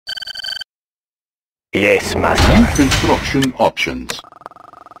Yes, master. New construction options.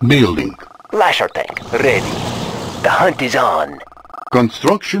 Building. Lasher tank, ready. The hunt is on.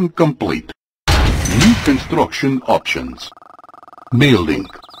 Construction complete. New construction options. Building.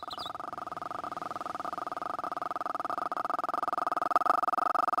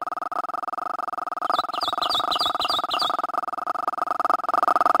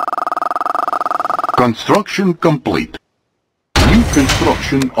 Construction complete. New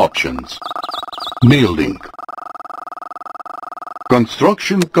construction options. Building.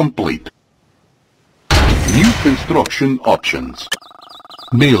 Construction complete. New construction options.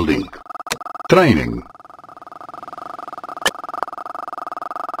 Building. Training.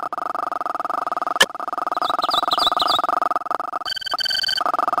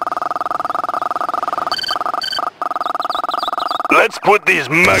 Let's put these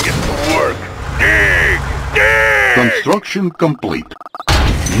maggots to work. Dig! Dig! Construction complete.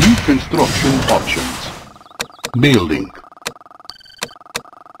 New construction options. Building.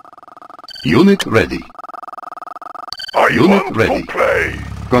 Unit ready. Unit ready. Play.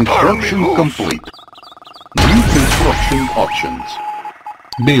 Construction complete. New construction options.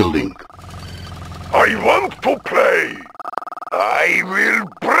 Building. I want to play. I will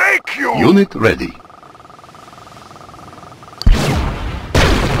break you. Unit ready.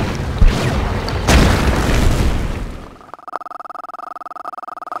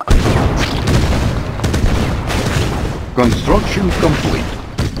 Construction complete.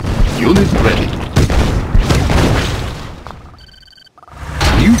 Unit ready.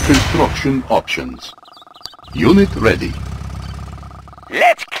 New construction options. Unit ready.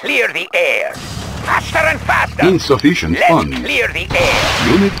 Let's clear the air. Faster and faster. Insufficient Let's funds. clear the air.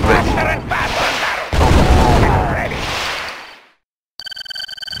 Unit Faster ready. and faster, Naruto. Ready.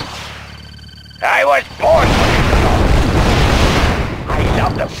 I was born for this. I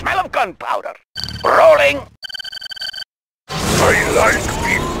love the smell of gunpowder. Rolling. I like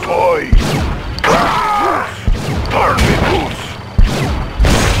big toys. Turn me loose.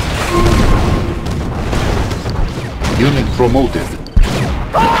 Unit promoted.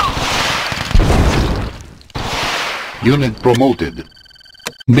 Unit promoted.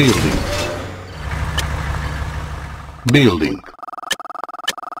 Building. Building.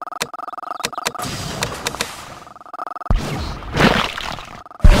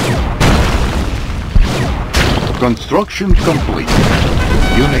 Construction complete.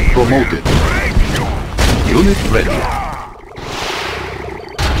 Unit promoted. Unit ready.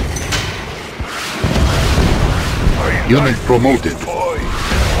 Unit promoted.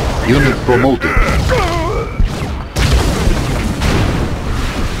 Unit promoted.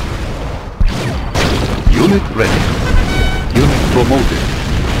 Unit ready. Unit promoted.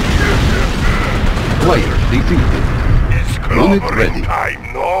 Player defeated. Unit ready.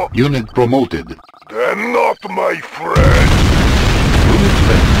 Time, no? Unit promoted. Then not my friend. Unit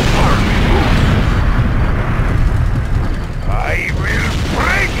ready. Turn me loose. I will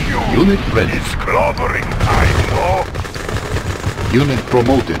break you. Unit ready. It's clobbering time, no? Unit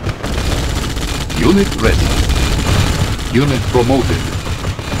promoted. Unit ready. Unit promoted.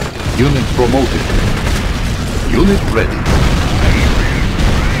 Unit promoted. Unit ready.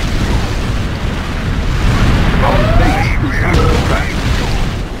 Our base is under attack.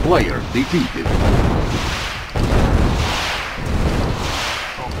 Player defeated.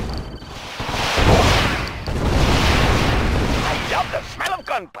 I love the smell of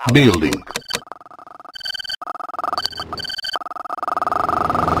gunpowder. Building.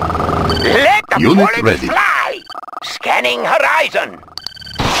 Let the Unit bullets ready. fly. Scanning horizon.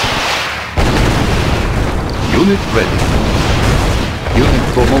 Unit ready. Unit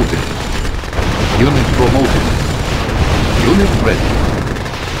promoted. Unit promoted. Unit ready.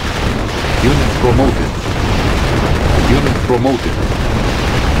 Unit promoted. Unit promoted.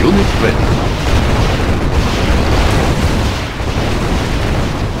 Unit ready.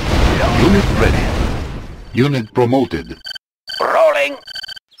 Unit ready. Unit promoted. Rolling.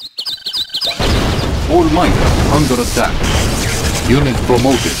 All miners under attack. Unit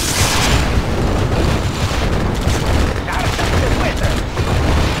promoted.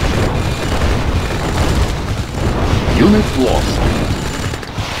 Unit lost.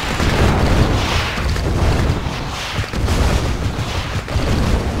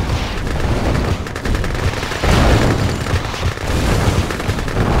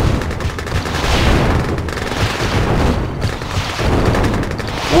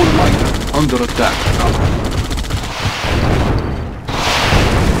 All miners under attack.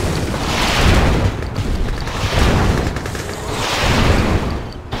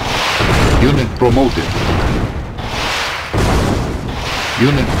 Unit promoted.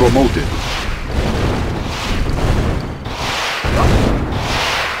 Unit promoted.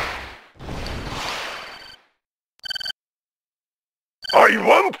 I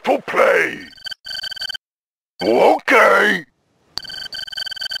want to play. Okay.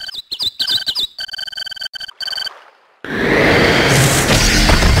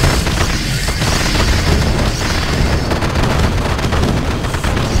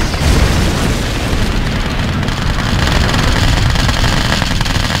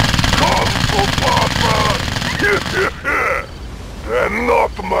 They're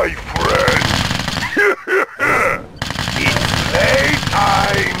not my friend. It's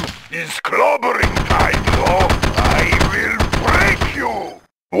playtime. It's clobbering time, no? I will break you.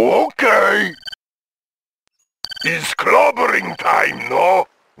 Okay. It's clobbering time, no?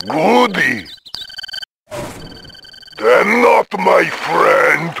 Goody. They're not my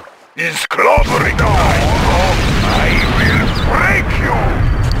friend. It's clobbering time, no? I will break you.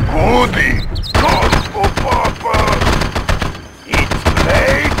 Goody. Come, oh Papa. It's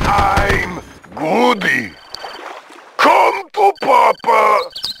playtime. Goody. Come to Papa.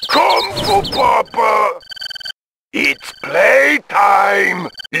 Come to Papa. It's playtime.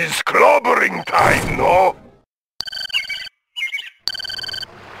 It's clobbering time, no?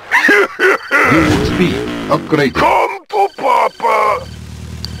 Unit speed upgraded. Come to Papa.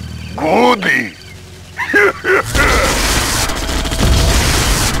 Goody.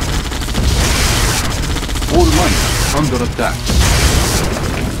 All miners under attack.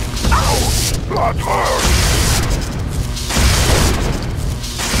 Ow! That hurt.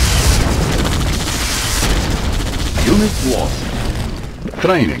 Unit lost.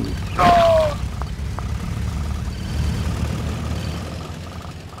 Training.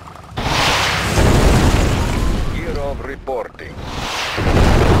 Year of reporting.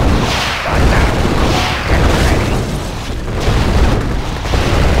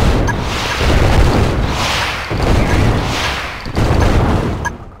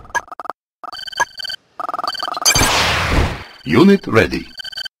 Unit ready.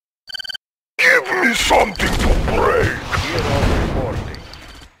 Give me something to break. Year of reporting.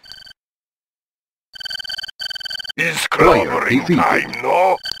 It's Player clobbering defeated. time,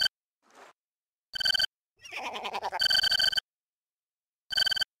 no?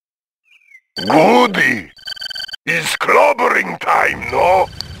 Goody. It's clobbering time, no?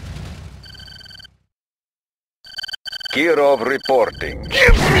 Kirov reporting.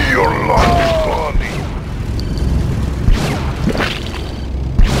 Give me your lunch money.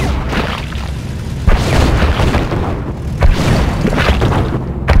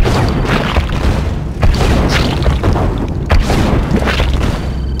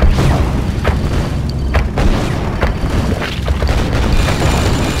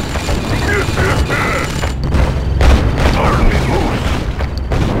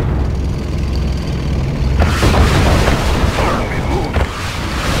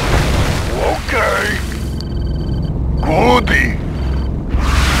 Goody!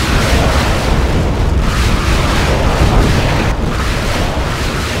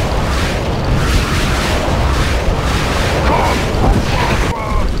 Come, Papa!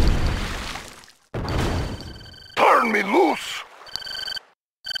 Turn me loose!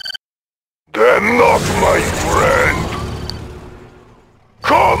 They're not my friend!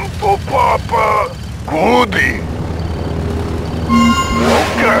 Come to Papa! Goody!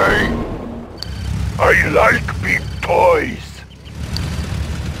 Okay! I like big toys.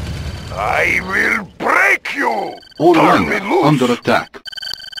 I will break you! All Turn me miners loose! under attack.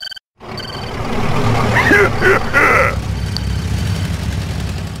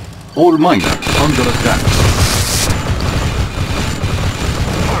 All miners under attack.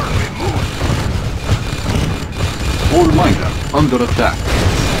 Turn me loose! All miners under attack.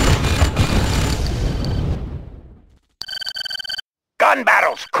 Gun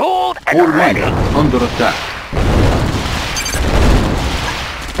barrels cooled and All ready. miners under attack.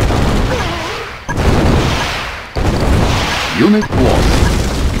 Unit lost.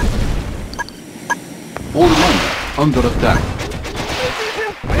 All miners under attack.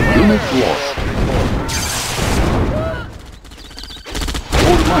 Unit lost.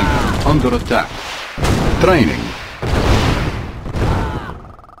 All miners under attack. Training.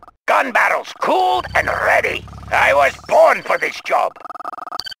 Gun barrels cooled and ready. I was born for this job.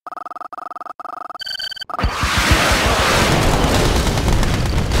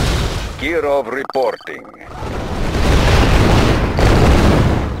 Kirov reporting.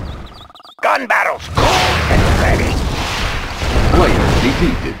 Gun barrels cooled and ready. Player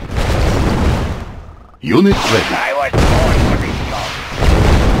defeated. Unit ready. I was born for this job.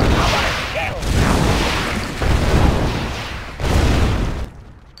 How about a shell now?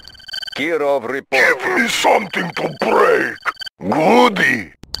 Kirov Give reporting. me something to break!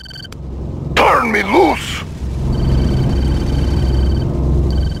 Goody! Turn me loose!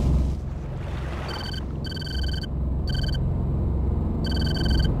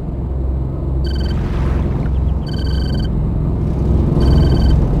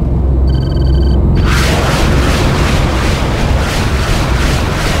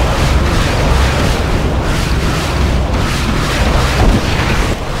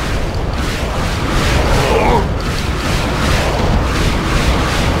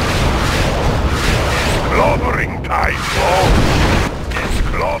 Clobbering time, no! It's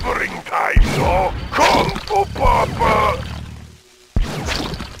clobbering time, no! Come to Papa!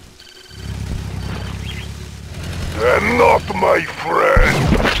 They're not my friend!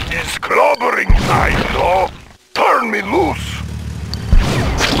 It's clobbering time, no! Turn me loose!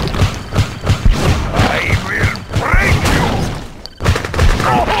 I will break you!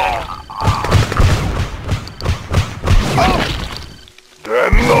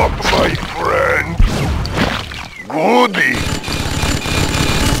 They're not my friend! Goody!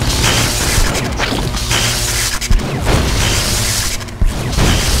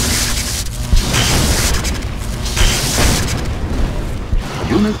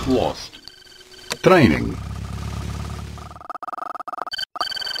 Unit lost. Training.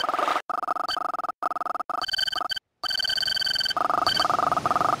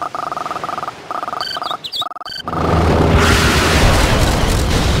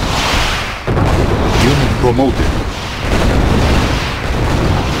 Unit promoted.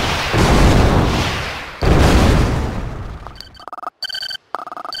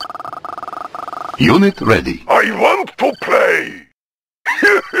 Unit ready. I want to play!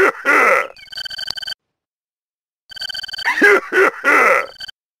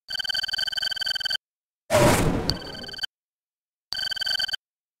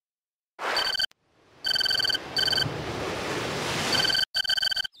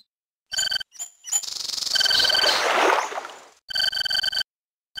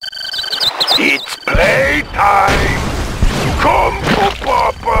 It's playtime! Come to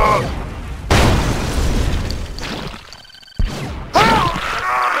Papa!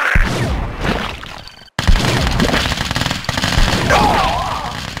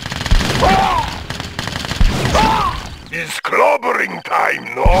 It's clobbering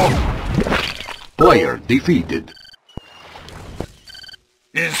time, no? Player defeated.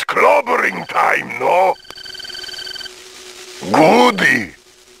 It's clobbering time, no? Goody!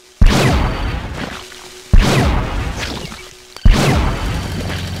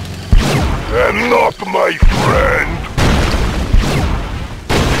 They're not my friend!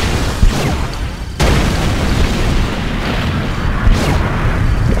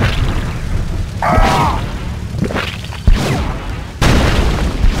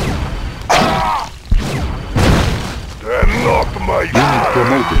 They're not my Unit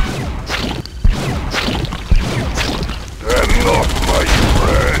promoted. They're not my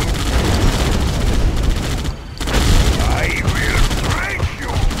friend. I will break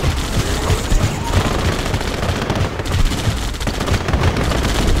you.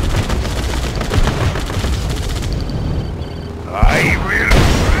 I will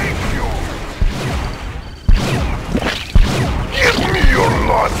break you. Give me your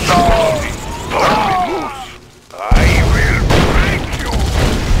lunch. Turn me loose. I will break you!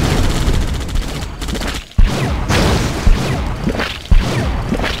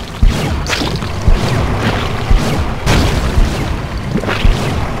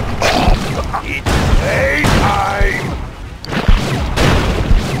 It's playtime!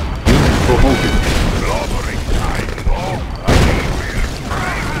 Unit promoted. Clobbering time, no? I will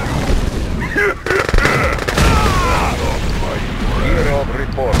break you! Not my friend. Zero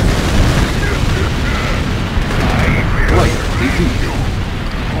report. Player defeated.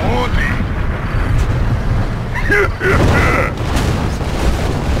 Goody!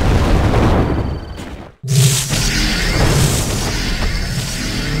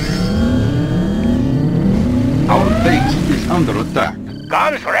 Our base is under attack.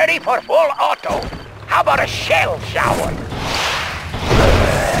 Guns ready for full auto. How about a shell shower?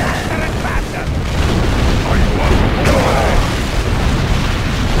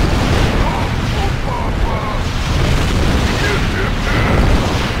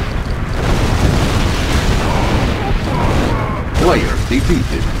 Player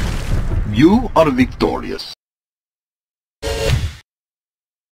defeated. You are victorious.